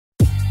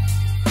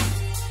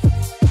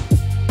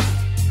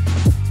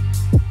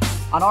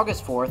On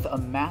August 4th, a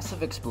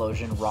massive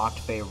explosion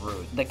rocked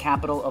Beirut, the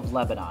capital of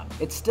Lebanon.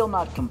 It's still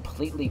not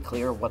completely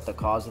clear what the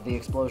cause of the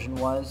explosion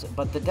was,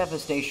 but the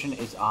devastation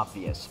is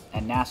obvious,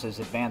 and NASA's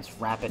Advanced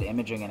Rapid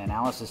Imaging and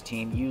Analysis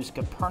team used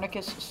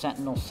Copernicus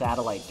Sentinel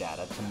satellite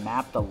data to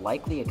map the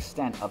likely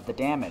extent of the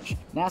damage.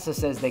 NASA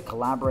says they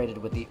collaborated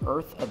with the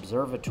Earth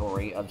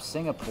Observatory of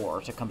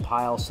Singapore to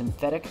compile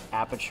synthetic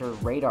aperture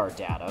radar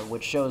data,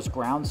 which shows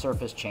ground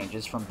surface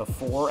changes from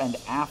before and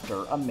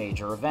after a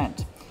major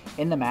event.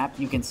 In the map,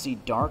 you can see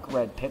dark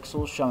red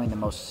pixels showing the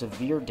most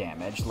severe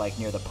damage, like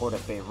near the Port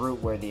of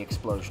Beirut where the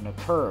explosion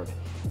occurred.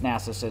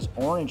 NASA says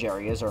orange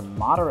areas are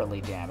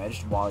moderately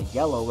damaged, while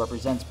yellow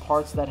represents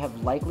parts that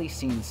have likely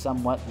seen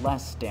somewhat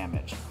less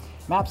damage.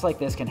 Maps like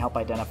this can help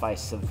identify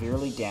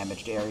severely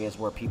damaged areas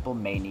where people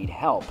may need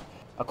help.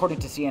 According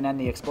to CNN,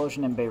 the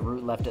explosion in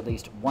Beirut left at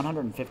least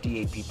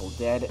 158 people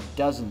dead,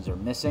 dozens are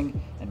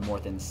missing, and more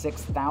than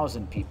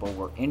 6,000 people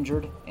were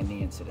injured in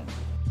the incident.